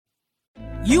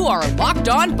You are Locked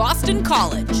On Boston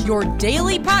College, your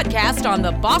daily podcast on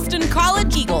the Boston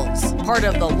College Eagles, part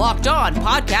of the Locked On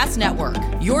Podcast Network,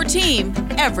 your team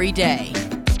every day.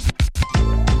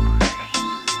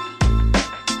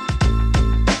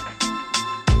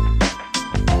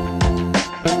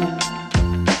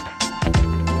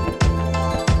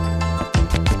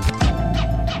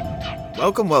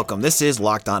 Welcome. This is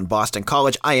Locked On Boston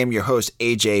College. I am your host,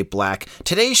 AJ Black.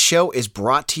 Today's show is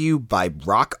brought to you by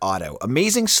Rock Auto.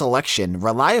 Amazing selection,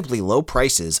 reliably low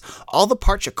prices, all the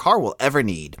parts your car will ever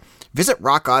need. Visit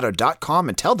rockauto.com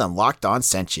and tell them Locked On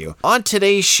sent you. On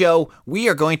today's show, we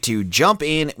are going to jump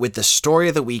in with the story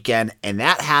of the weekend, and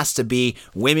that has to be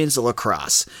women's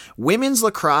lacrosse. Women's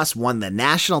lacrosse won the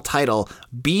national title,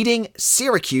 beating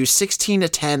Syracuse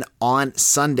 16-10 on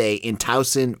Sunday in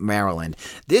Towson, Maryland.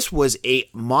 This was a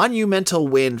monumental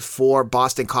win for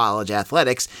Boston College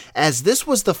athletics, as this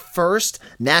was the first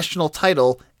national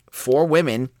title for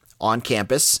women on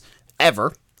campus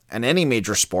ever in any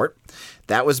major sport.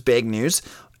 That was big news.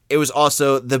 It was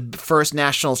also the first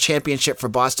national championship for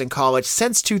Boston College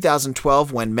since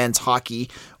 2012 when men's hockey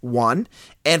won.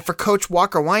 And for Coach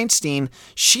Walker Weinstein,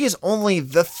 she is only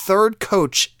the third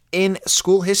coach in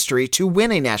school history to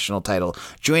win a national title,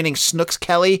 joining Snooks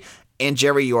Kelly and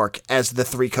Jerry York as the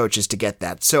three coaches to get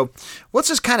that. So let's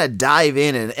just kind of dive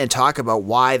in and talk about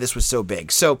why this was so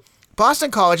big. So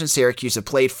Boston College and Syracuse have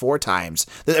played 4 times.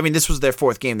 I mean, this was their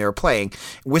 4th game they were playing,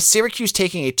 with Syracuse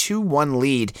taking a 2-1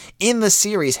 lead in the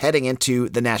series heading into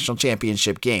the national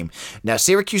championship game. Now,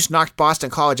 Syracuse knocked Boston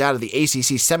College out of the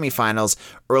ACC semifinals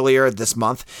earlier this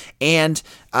month, and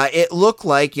it looked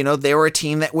like, they were a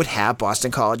team that would have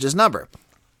Boston College's number.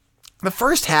 The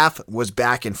first half was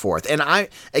back and forth. And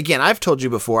I've told you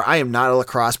before, I am not a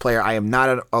lacrosse player. I am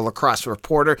not a lacrosse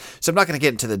reporter. So I'm not going to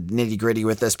get into the nitty gritty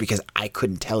with this because I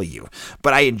couldn't tell you.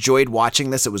 But I enjoyed watching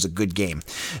this. It was a good game.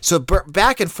 So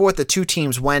back and forth, the two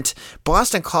teams went.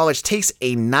 Boston College takes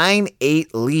a 9-8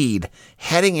 lead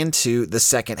heading into the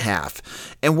second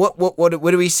half. And what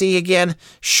do we see again?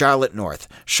 Charlotte North.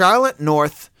 Charlotte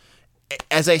North,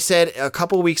 as I said a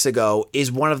couple weeks ago,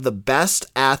 is one of the best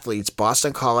athletes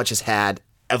Boston College has had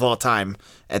of all time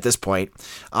at this point.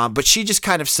 But she just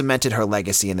kind of cemented her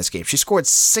legacy in this game. She scored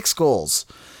 6 goals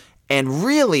and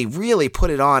really, really put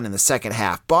it on in the second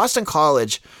half. Boston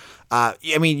College,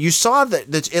 you saw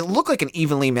that it looked like an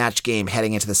evenly matched game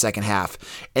heading into the second half.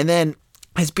 And then,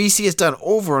 as BC has done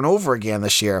over and over again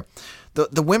this year,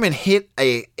 the women hit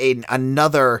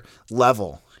another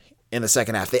level in the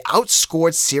second half. They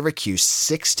outscored Syracuse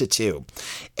 6-2.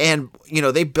 And,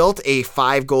 they built a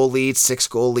 5-goal lead,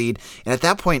 6-goal lead. And at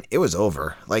that point, it was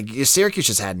over. Syracuse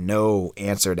just had no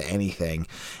answer to anything.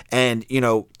 And,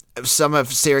 some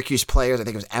of Syracuse players, I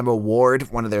think it was Emma Ward,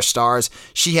 one of their stars,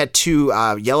 she had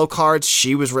 2 yellow cards.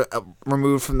 She was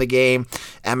removed from the game.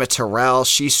 Emma Terrell,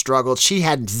 she struggled. She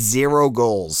had 0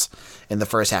 goals in the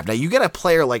first half. Now, you get a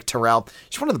player like Terrell,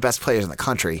 she's one of the best players in the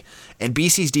country, and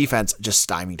BC's defense just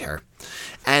stymied her.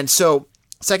 And so,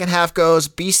 second half goes,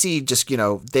 BC just,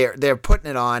 they're putting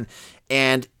it on,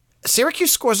 and Syracuse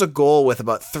scores a goal with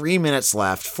about 4 minutes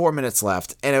left,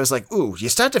 and it was like, ooh, you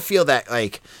start to feel that,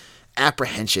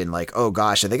 apprehension, oh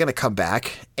gosh, are they going to come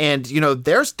back? And,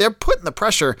 they're putting the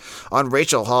pressure on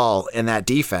Rachel Hall in that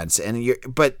defense,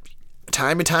 but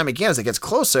time and time again, as it gets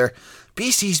closer,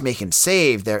 BC's making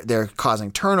save. They're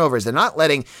causing turnovers. They're not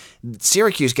letting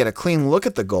Syracuse get a clean look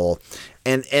at the goal.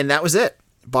 And that was it.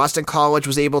 Boston College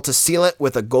was able to seal it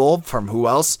with a goal from who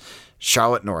else?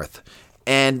 Charlotte North.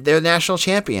 And they're national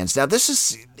champions. Now,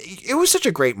 it was such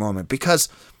a great moment because,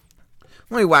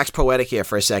 let me wax poetic here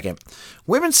for a second.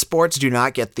 Women's sports do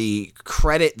not get the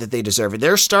credit that they deserve.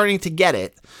 They're starting to get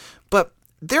it, but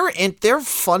they're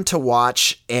fun to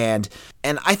watch, and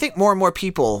I think more and more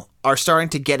people are starting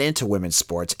to get into women's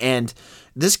sports, and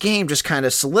this game just kind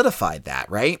of solidified that,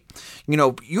 right?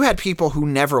 You had people who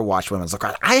never watched women's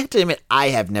lacrosse. I have to admit, I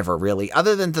have never really,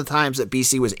 other than the times that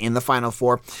BC was in the Final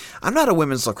Four. I'm not a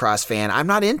women's lacrosse fan. I'm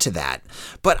not into that,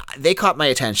 but they caught my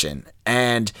attention,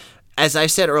 and as I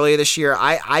said earlier this year,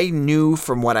 I knew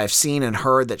from what I've seen and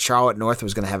heard that Charlotte North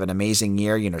was going to have an amazing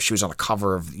year. She was on the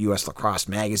cover of U.S. Lacrosse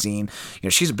magazine.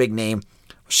 She's a big name.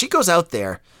 She goes out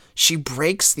there. She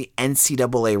breaks the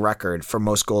NCAA record for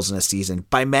most goals in a season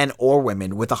by men or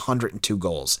women with 102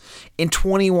 goals in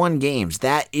 21 games.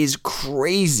 That is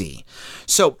crazy.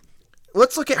 So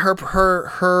let's look at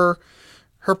her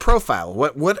her profile.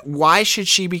 Why should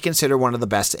she be considered one of the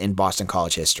best in Boston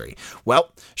College history?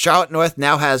 Well, Charlotte North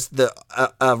now has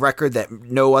a record that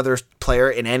no other player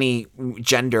in any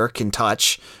gender can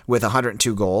touch with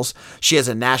 102 goals. She has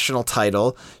a national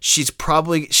title. She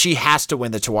has to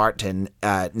win the Tewaaraton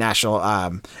national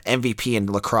MVP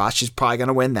in lacrosse. She's probably going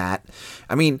to win that.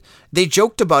 I mean, they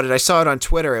joked about it. I saw it on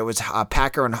Twitter. It was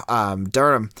Packer and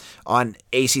Durham on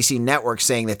ACC Network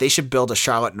saying that they should build a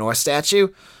Charlotte North statue.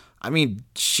 I mean,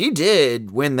 she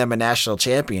did win them a national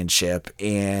championship,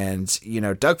 and,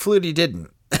 Doug Flutie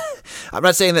didn't. I'm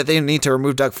not saying that they need to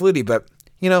remove Doug Flutie, but,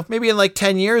 maybe in like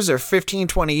 10 years or 15,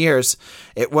 20 years,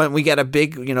 when we get a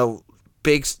bigger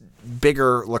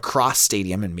lacrosse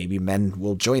stadium, and maybe men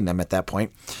will join them at that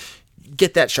point,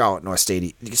 get that Charlotte North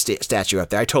statue up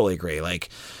there. I totally agree. Like,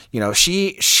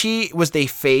 she was the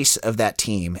face of that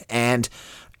team, and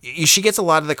she gets a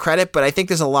lot of the credit, but I think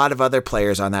there's a lot of other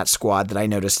players on that squad that I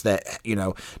noticed that,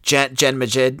 Jen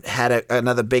Majid had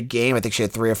another big game. I think she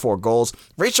had 3 or 4 goals.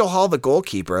 Rachel Hall, the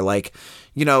goalkeeper, goaltending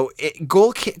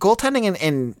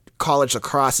in college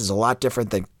lacrosse is a lot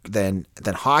different than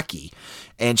hockey.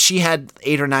 And she had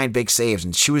 8 or 9 big saves,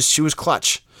 and she was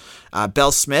clutch.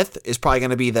 Belle Smith is probably going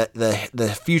to be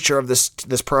the future of this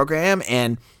program,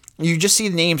 and you just see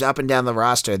the names up and down the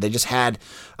roster. They just had,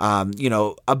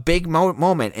 a big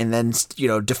moment, and then,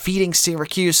 defeating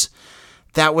Syracuse.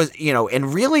 That was,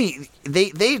 and really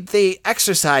they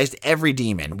exercised every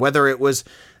demon, whether it was,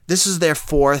 this is their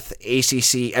 4th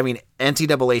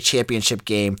NCAA championship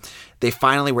game. They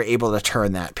finally were able to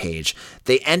turn that page.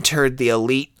 They entered the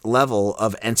elite level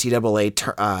of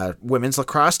NCAA women's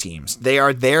lacrosse teams. They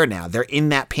are there now. They're in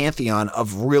that pantheon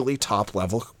of really top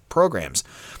level programs.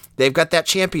 They've got that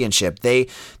championship. They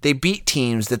beat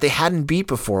teams that they hadn't beat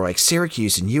before, like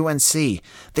Syracuse and UNC.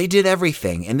 They did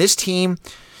everything. And this team,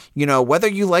 whether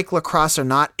you like lacrosse or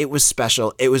not, it was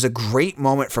special. It was a great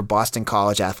moment for Boston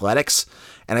College athletics.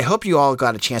 And I hope you all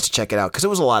got a chance to check it out because it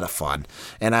was a lot of fun.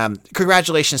 And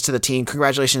congratulations to the team.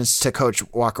 Congratulations to Coach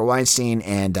Walker Weinstein.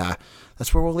 And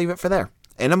that's where we'll leave it for there.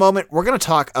 In a moment, we're going to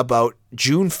talk about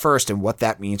June 1st and what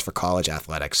that means for college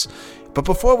athletics. But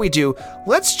before we do,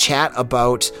 let's chat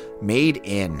about Made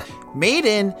In. Made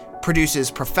In produces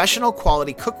professional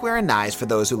quality cookware and knives for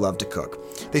those who love to cook.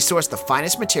 They source the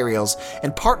finest materials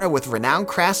and partner with renowned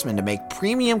craftsmen to make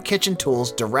premium kitchen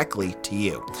tools directly to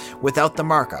you, without the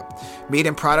markup. Made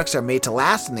In products are made to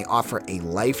last, and they offer a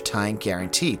lifetime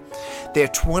guarantee. They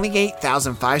have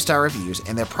 28,000 5-star reviews,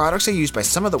 and their products are used by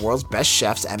some of the world's best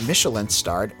chefs at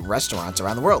Michelin-starred restaurants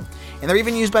around the world. And they're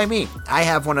even used by me. I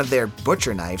have one of their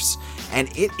butcher knives, and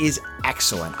it is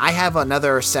excellent. I have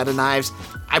another set of knives.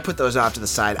 I put those off to the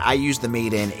side. I use the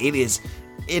Made In. It is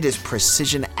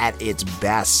precision at its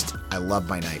best. I love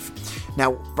my knife.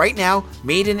 Now, right now,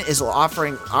 Made In is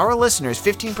offering our listeners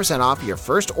 15% off your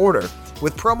first order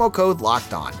with promo code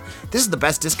LOCKEDON. This is the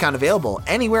best discount available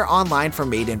anywhere online for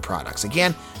Made In products.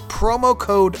 Again, promo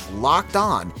code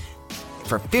LOCKEDON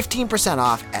for 15%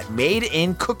 off at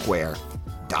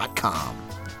madeincookware.com.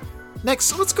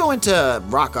 Next, let's go into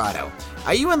Rock Auto.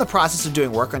 Are you in the process of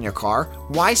doing work on your car?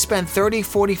 Why spend 30,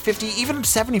 40, 50, even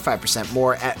 75%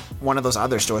 more at one of those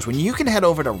other stores when you can head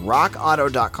over to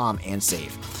rockauto.com and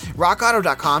save?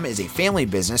 RockAuto.com is a family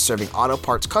business serving auto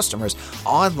parts customers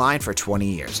online for 20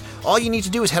 years. All you need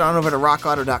to do is head on over to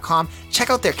RockAuto.com,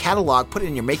 check out their catalog, put it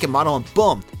in your make and model, and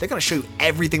boom, they're going to show you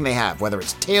everything they have, whether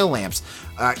it's tail lamps,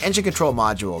 engine control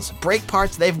modules, brake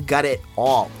parts, they've got it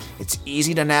all. It's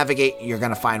easy to navigate. You're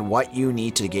going to find what you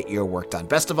need to get your work done.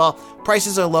 Best of all,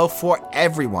 prices are low for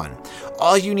everyone.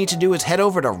 All you need to do is head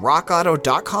over to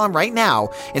rockauto.com right now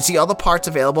and see all the parts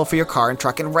available for your car and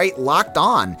truck and write Locked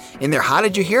On in their How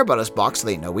Did You Hear About Us box so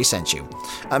they know we sent you.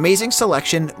 Amazing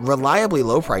selection, reliably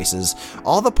low prices,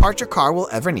 all the parts your car will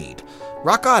ever need.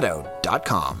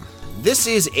 rockauto.com. This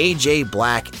is AJ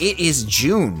Black. It is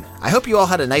June. I hope you all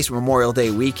had a nice Memorial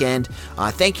Day weekend.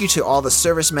 Thank you to all the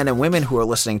servicemen and women who are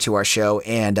listening to our show.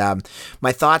 And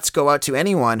my thoughts go out to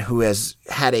anyone who has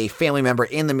had a family member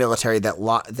in the military that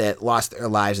lost their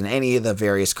lives in any of the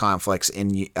various conflicts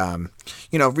in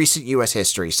recent U.S.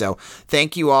 history. So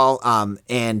thank you all.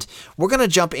 And we're going to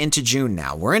jump into June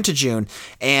now. We're into June,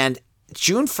 and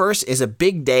June 1st is a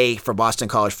big day for Boston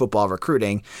College football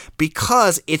recruiting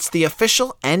because it's the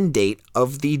official end date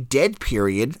of the dead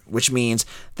period, which means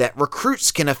that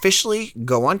recruits can officially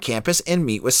go on campus and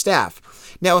meet with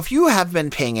staff. Now, if you have been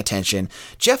paying attention,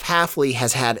 Jeff Hafley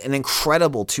has had an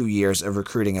incredible 2 years of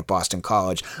recruiting at Boston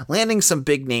College, landing some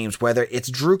big names, whether it's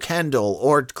Drew Kendall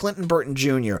or Clinton Burton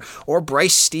Jr. or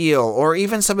Bryce Steele or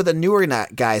even some of the newer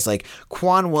guys like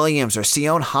Quan Williams or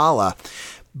Sion Hala.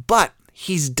 But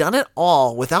he's done it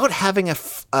all without having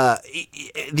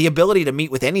the ability to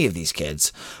meet with any of these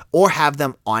kids or have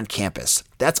them on campus.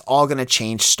 That's all going to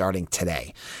change starting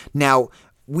today. Now,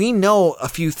 we know a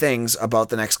few things about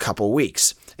the next couple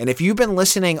weeks. And if you've been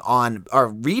listening on or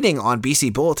reading on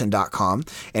bcbulletin.com,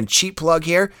 and cheap plug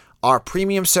here, our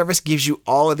premium service gives you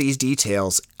all of these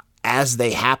details as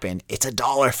they happen. It's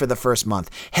 $1 for the first month.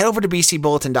 Head over to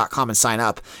bcbulletin.com and sign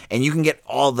up, and you can get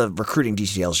all the recruiting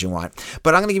details you want.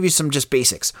 But I'm going to give you some just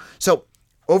basics. So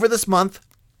over this month,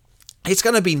 it's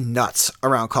going to be nuts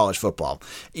around college football.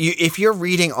 If you're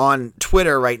reading on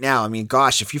Twitter right now, I mean,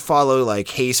 gosh, if you follow like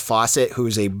Hayes Fawcett,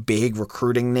 who's a big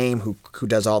recruiting name who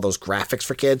does all those graphics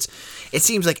for kids, it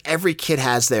seems like every kid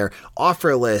has their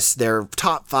offer list, their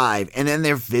top 5, and then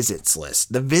their visits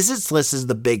list. The visits list is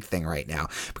the big thing right now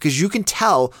because you can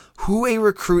tell who a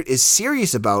recruit is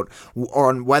serious about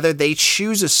or whether they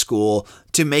choose a school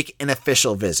to make an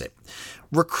official visit.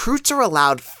 Recruits are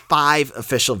allowed 5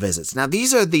 official visits. Now,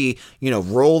 these are the,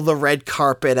 roll the red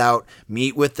carpet out,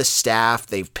 meet with the staff.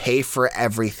 They pay for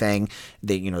everything.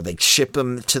 They ship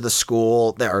them to the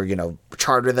school or,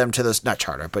 charter them to this, not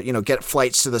charter, but, get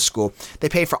flights to the school. They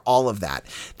pay for all of that.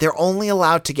 They're only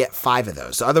allowed to get 5 of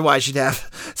those. Otherwise, you'd have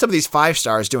some of these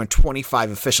 5-stars doing 25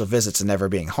 official visits and never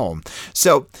being home.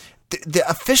 So the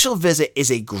official visit is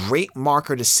a great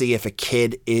marker to see if a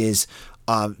kid is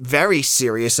very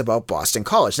serious about Boston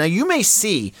College. Now, you may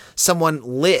see someone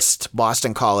list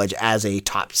Boston College as a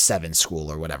top 7 school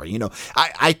or whatever.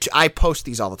 I post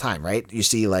these all the time, right? You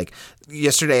see, like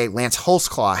yesterday, Lance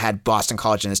Holtzclaw had Boston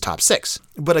College in his top 6.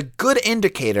 But a good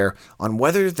indicator on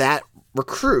whether that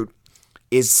recruit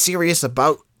is serious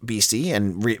about BC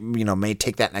and may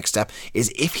take that next step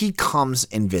is if he comes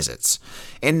and visits.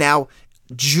 And now,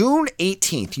 June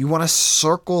 18th, you want to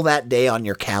circle that day on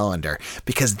your calendar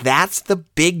because that's the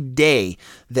big day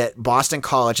that Boston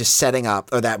College is setting up,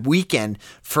 or that weekend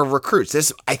for recruits.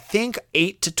 There's, I think,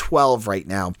 8 to 12 right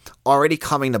now already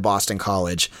coming to Boston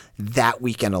College that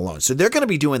weekend alone. So they're going to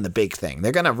be doing the big thing.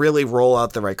 They're going to really roll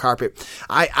out the red carpet.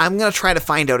 I'm going to try to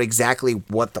find out exactly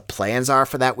what the plans are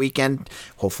for that weekend.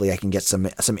 Hopefully I can get some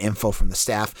info from the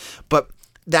staff. But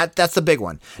that's the big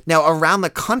one. Now, around the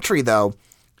country, though,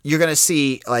 you're going to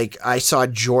see, like, I saw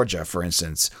Georgia, for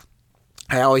instance.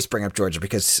 I always bring up Georgia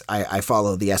because I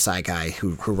follow the SI guy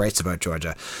who writes about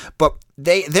Georgia. But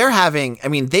they're having, I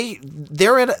mean,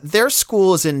 they're at, their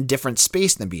school is in different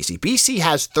space than BC. BC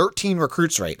has 13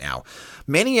 recruits right now.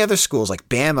 Many other schools like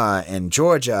Bama and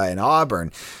Georgia and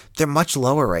Auburn, they're much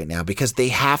lower right now because they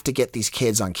have to get these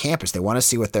kids on campus. They want to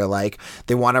see what they're like.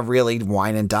 They want to really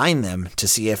wine and dine them to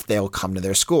see if they'll come to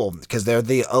their school because they're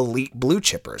the elite blue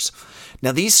chippers.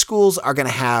 Now, these schools are going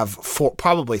to have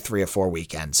probably 3 or 4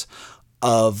 weekends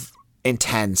of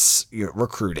intense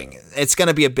recruiting. It's going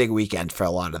to be a big weekend for a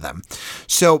lot of them.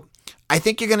 So I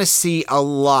think you're going to see a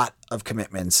lot of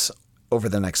commitments over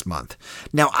the next month.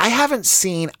 Now, I haven't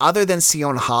seen, other than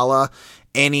Sion Hala,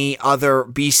 any other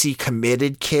BC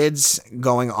committed kids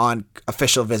going on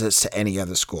official visits to any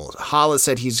other schools. Hala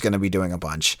said he's going to be doing a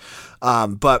bunch.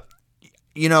 But,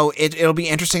 it'll be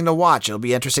interesting to watch. It'll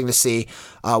be interesting to see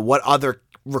what other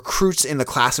recruits in the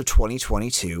class of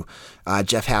 2022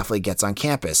 Jeff Hafley gets on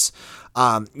campus.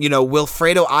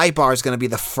 Wilfredo Ibar is going to be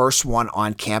the first one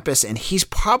on campus, and he's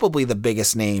probably the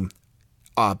biggest name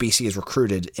BC has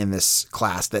recruited in this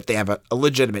class that they have a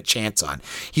legitimate chance on.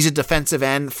 He's a defensive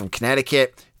end from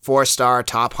Connecticut, 4-star,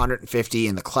 top 150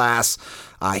 in the class.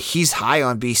 He's high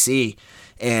on BC.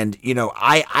 And,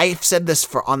 I've said this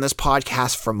on this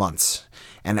podcast for months,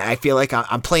 and I feel like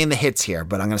I'm playing the hits here,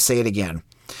 but I'm going to say it again.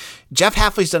 Jeff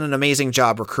Hafley's done an amazing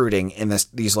job recruiting in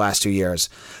these last 2 years,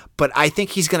 but I think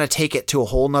he's going to take it to a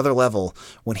whole nother level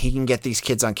when he can get these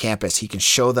kids on campus. He can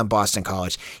show them Boston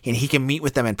College, and he can meet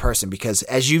with them in person because,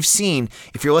 as you've seen,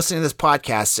 if you're listening to this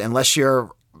podcast, unless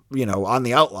you're on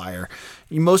the outlier,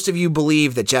 most of you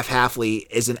believe that Jeff Hafley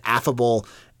is an affable,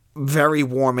 very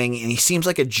warming, and he seems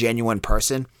like a genuine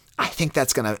person. I think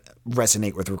that's going to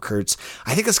resonate with recruits.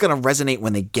 I think that's going to resonate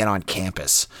when they get on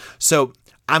campus. So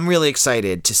I'm really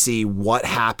excited to see what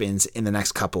happens in the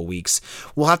next couple weeks.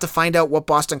 We'll have to find out what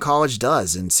Boston College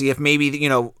does and see if maybe,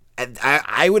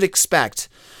 I would expect,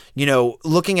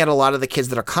 looking at a lot of the kids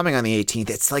that are coming on the 18th,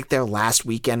 it's like their last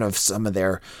weekend of some of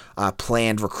their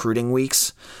planned recruiting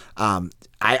weeks.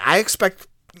 I expect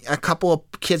a couple of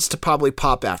kids to probably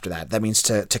pop after that. That means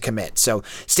to commit. So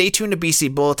stay tuned to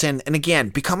BC Bulletin. And again,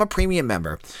 become a premium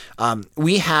member.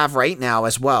 We have right now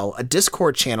as well a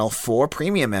Discord channel for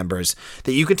premium members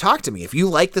that you can talk to me. If you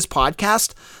like this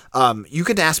podcast, you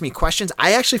can ask me questions.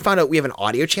 I actually found out we have an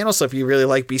audio channel. So if you really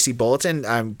like BC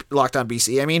Bulletin, Locked On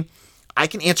BC, I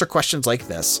can answer questions like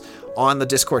this on the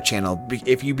Discord channel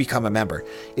if you become a member.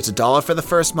 It's $1 for the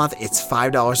first month. It's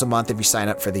 $5 a month if you sign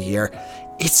up for the year.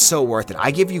 It's so worth it. I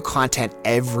give you content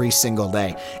every single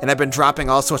day, and I've been dropping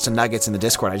all sorts of nuggets in the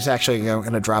Discord. I just actually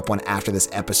going to drop one after this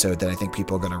episode that I think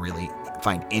people are going to really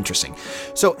find interesting.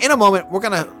 So in a moment, we're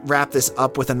going to wrap this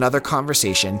up with another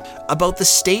conversation about the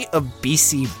state of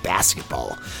BC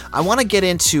basketball. I want to get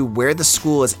into where the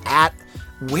school is at,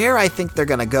 where I think they're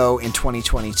going to go in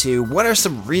 2022, what are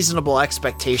some reasonable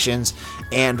expectations,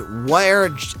 and where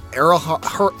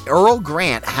Earl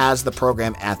Grant has the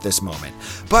program at this moment.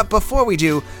 But before we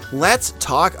do, let's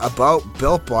talk about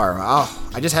Built Bar.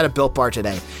 Oh, I just had a Built Bar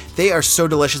today. They are so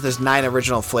delicious. There's 9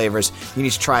 original flavors. You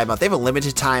need to try them out. They have a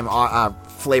limited time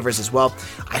flavors as well.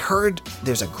 I heard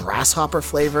there's a grasshopper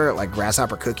flavor, like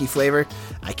grasshopper cookie flavor.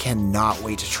 I cannot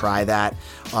wait to try that.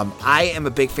 I am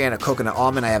a big fan of coconut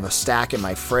almond. I have a stack in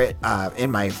my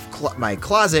my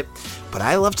closet, but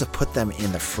I love to put them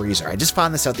in the freezer. I just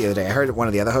found this out the other day. I heard one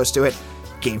of the other hosts do it.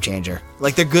 Game changer.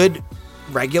 Like, they're good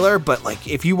regular, but like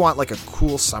if you want like a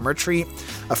cool summer treat,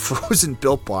 a frozen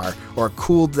Built Bar or a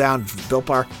cooled down Built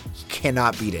Bar, you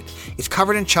cannot beat it. It's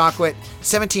covered in chocolate,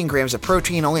 17 grams of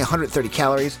protein, only 130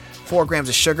 calories, 4 grams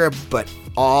of sugar, but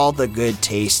all the good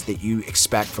taste that you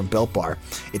expect from Built Bar.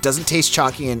 It doesn't taste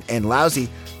chalky and lousy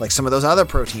like some of those other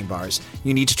protein bars.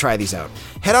 You need to try these out.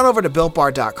 Head on over to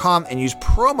BuiltBar.com and use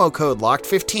promo code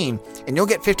LOCKED15 and you'll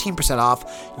get 15%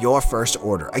 off your first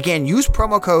order. Again, use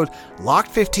promo code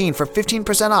LOCKED15 for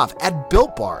 15% off at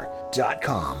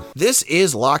BuiltBar.com. This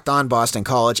is Locked On Boston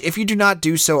College. If you do not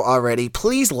do so already,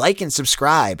 please like and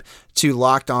subscribe to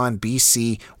Locked On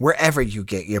BC wherever you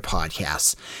get your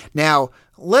podcasts. Now,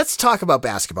 let's talk about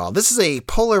basketball. This is a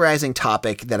polarizing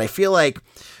topic that I feel like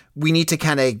we need to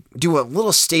kind of do a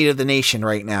little state of the nation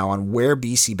right now on where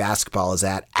BC basketball is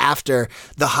at after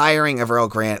the hiring of Earl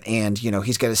Grant, and,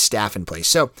 he's got his staff in place.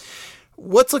 So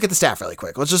let's look at the staff really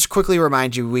quick. Let's just quickly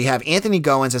remind you, we have Anthony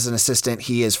Goins as an assistant.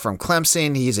 He is from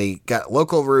Clemson. He's got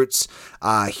local roots,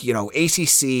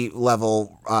 ACC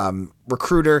level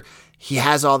recruiter. He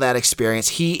has all that experience.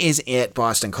 He is at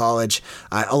Boston College,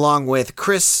 along with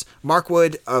Chris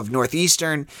Markwood of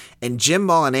Northeastern and Jim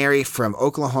Molinari from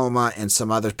Oklahoma and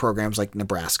some other programs like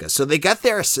Nebraska. So they got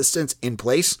their assistants in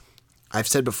place. I've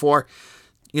said before,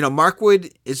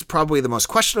 Markwood is probably the most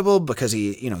questionable because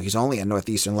he's only a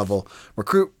Northeastern level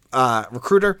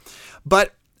recruiter,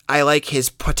 but I like his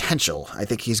potential. I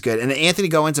think he's good. And Anthony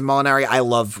Goins and Molinari, I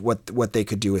love what they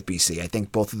could do with BC. I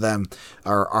think both of them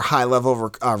are high-level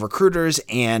recruiters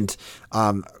and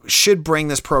should bring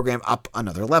this program up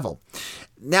another level.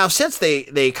 Now, since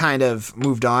they kind of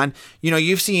moved on,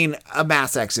 you've seen a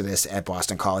mass exodus at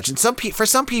Boston College. And for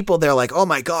some people, they're like, oh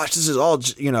my gosh, this is all,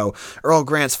 Earl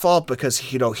Grant's fault because,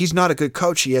 he's not a good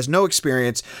coach. He has no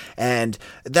experience and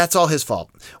that's all his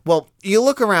fault. Well, you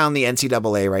look around the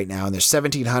NCAA right now and there's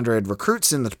 1,700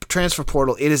 recruits in the transfer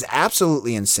portal. It is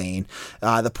absolutely insane.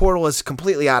 The portal is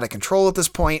completely out of control at this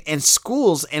point, and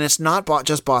schools, and it's not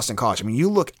just Boston College. I mean,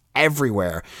 you look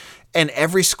everywhere, and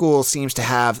every school seems to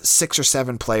have 6 or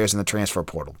 7 players in the transfer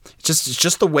portal. It's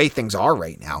just the way things are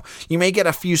right now. You may get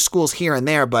a few schools here and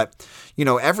there, but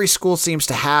every school seems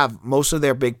to have most of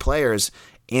their big players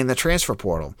in the transfer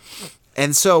portal.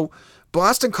 And so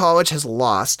Boston College has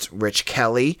lost Rich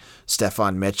Kelly,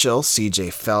 Stefan Mitchell, CJ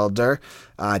Felder,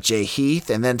 Jay Heath,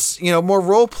 and then more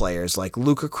role players like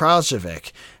Luka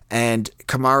Kraljevic and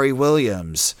Kamari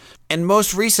Williams. And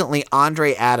most recently,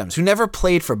 Andre Adams, who never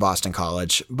played for Boston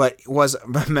College, but was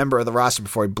a member of the roster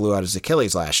before he blew out his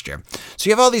Achilles last year. So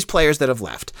you have all these players that have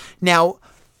left. Now,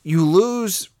 you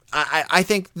lose, I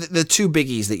think the 2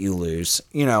 biggies that you lose,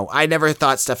 I never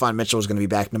thought Stefan Mitchell was going to be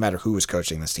back no matter who was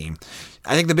coaching this team.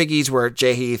 I think the biggies were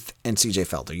Jay Heath and CJ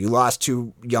Felder. You lost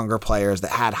 2 younger players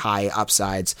that had high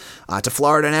upsides to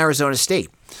Florida and Arizona State.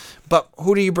 But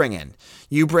who do you bring in?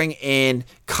 You bring in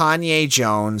Kanye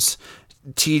Jones,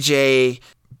 TJ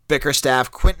Bickerstaff,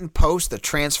 Quentin Post, the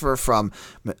transfer from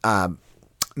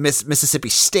Mississippi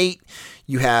State.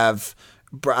 You have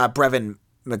Brevin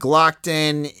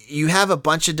McLaughlin. You have a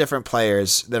bunch of different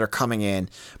players that are coming in.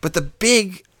 But the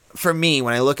big, for me,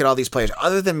 when I look at all these players,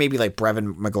 other than maybe like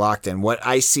Brevin McLaughlin, what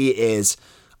I see is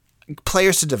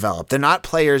players to develop. They're not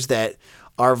players that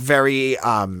are very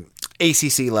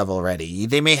ACC level already.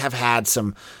 They may have had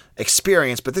some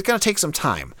experience, but they're going to take some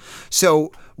time.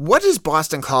 So what does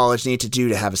Boston College need to do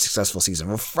to have a successful season?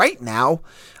 Well, right now,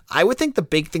 I would think the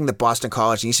big thing that Boston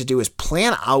College needs to do is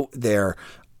plan out their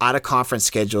out-of-conference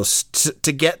schedules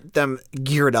to get them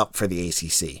geared up for the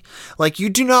ACC. Like, you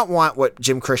do not want what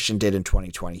Jim Christian did in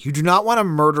 2020. You do not want a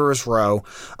murderer's row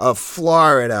of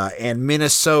Florida and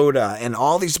Minnesota and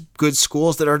all these good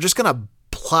schools that are just going to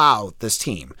plow this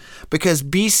team, because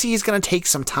BC is going to take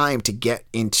some time to get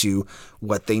into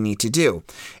what they need to do.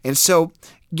 And so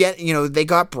they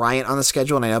got Bryant on the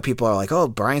schedule, and I know people are like, oh,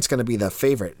 Bryant's going to be the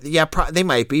favorite. Yeah, they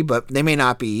might be, but they may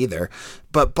not be either.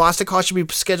 But Boston College should be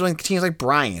scheduling teams like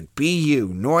Bryant,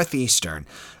 BU, Northeastern.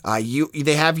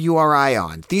 They have URI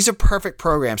on. These are perfect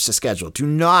programs to schedule. Do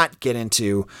not get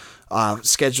into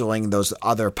scheduling those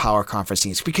other power conference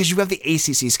teams, because you have the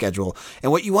ACC schedule.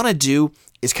 And what you want to do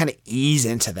is kind of ease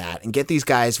into that and get these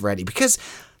guys ready, because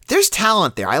there's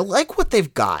talent there. I like what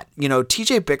they've got.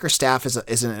 TJ Bickerstaff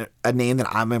is a name that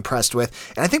I'm impressed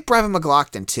with, and I think Brevin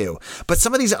McLaughlin too. But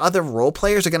some of these other role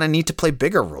players are going to need to play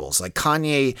bigger roles, like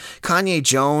Kanye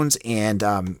Jones and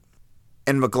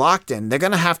McLaughlin. They're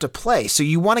going to have to play. So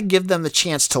you want to give them the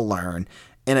chance to learn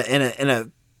in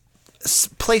a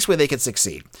place where they can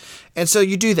succeed. And so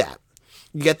you do that.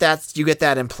 You get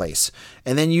that in place,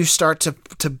 and then you start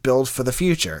to build for the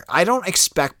future. I don't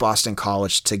expect Boston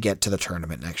College to get to the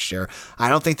tournament next year. I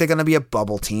don't think they're going to be a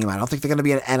bubble team. I don't think they're going to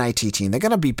be an NIT team. They're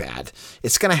going to be bad.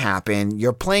 It's going to happen.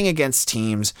 You're playing against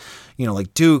teams,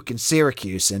 like Duke and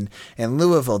Syracuse and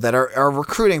Louisville that are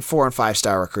recruiting 4- and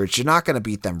 5-star recruits. You're not going to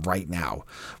beat them right now.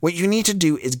 What you need to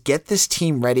do is get this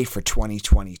team ready for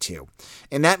 2022,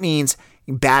 and that means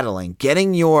battling,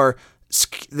 getting your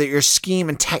scheme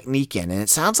and technique in. And it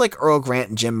sounds like Earl Grant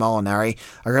and Jim Molinari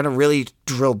are going to really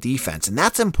drill defense. And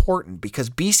that's important, because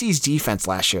BC's defense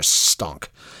last year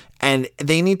stunk. And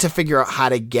they need to figure out how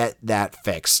to get that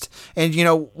fixed. And,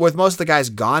 with most of the guys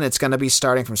gone, it's going to be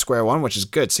starting from square one, which is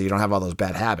good, so you don't have all those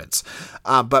bad habits.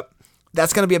 But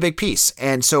that's going to be a big piece.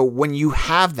 And so when you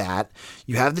have that,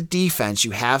 you have the defense,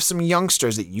 you have some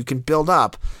youngsters that you can build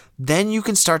up, then you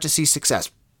can start to see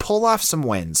success. Pull off some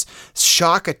wins,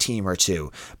 shock a team or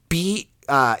two, be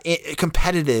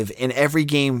competitive in every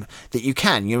game that you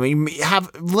can.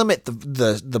 Limit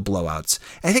the blowouts.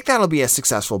 And I think that'll be a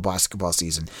successful basketball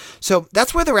season. So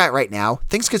that's where they're at right now.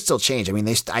 Things could still change. I mean,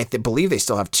 I believe they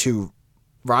still have 2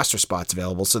 roster spots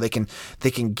available, so they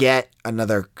can get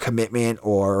another commitment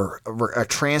or a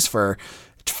transfer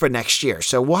for next year.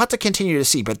 So we'll have to continue to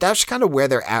see, but that's kind of where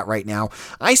they're at right now.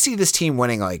 I see this team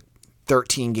winning like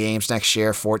 13 games next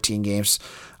year, 14 games,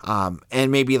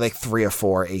 and maybe like 3 or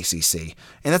 4 ACC.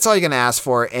 And that's all you're going to ask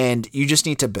for, and you just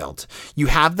need to build. You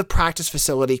have the practice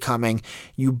facility coming.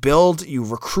 You build, you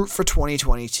recruit for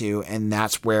 2022, and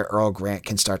that's where Earl Grant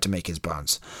can start to make his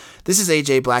bones. This is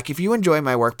AJ Black. If you enjoy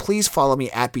my work, please follow me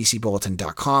at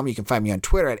bcbulletin.com. You can find me on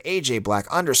Twitter at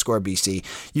AJBlack_BC.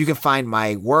 You can find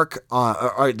my work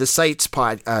on the site's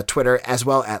Twitter as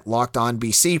well at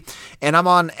LockedOnBC. And I'm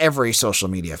on every social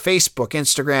media, Facebook,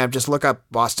 Instagram. Just look up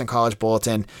Boston College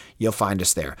Bulletin. You'll find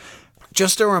us there.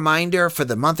 Just a reminder, for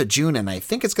the month of June, and I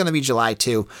think it's going to be July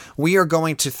too, we are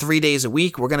going to 3 days a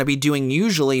week. We're going to be doing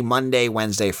usually Monday,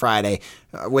 Wednesday, Friday.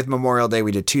 With Memorial Day,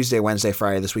 we did Tuesday, Wednesday,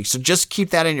 Friday this week. So just keep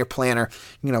that in your planner.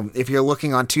 If you're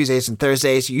looking on Tuesdays and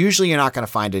Thursdays, usually you're not going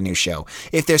to find a new show.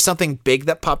 If there's something big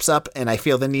that pops up and I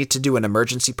feel the need to do an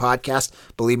emergency podcast,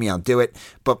 believe me, I'll do it.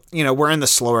 But, we're in the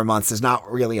slower months. There's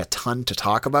not really a ton to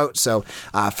talk about. So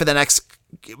for the next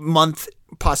month,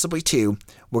 possibly 2,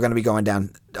 we're going to be going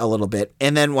down a little bit.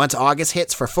 And then once August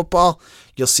hits for football,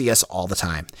 you'll see us all the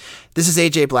time. This is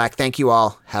AJ Black. Thank you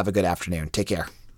all. Have a good afternoon. Take care.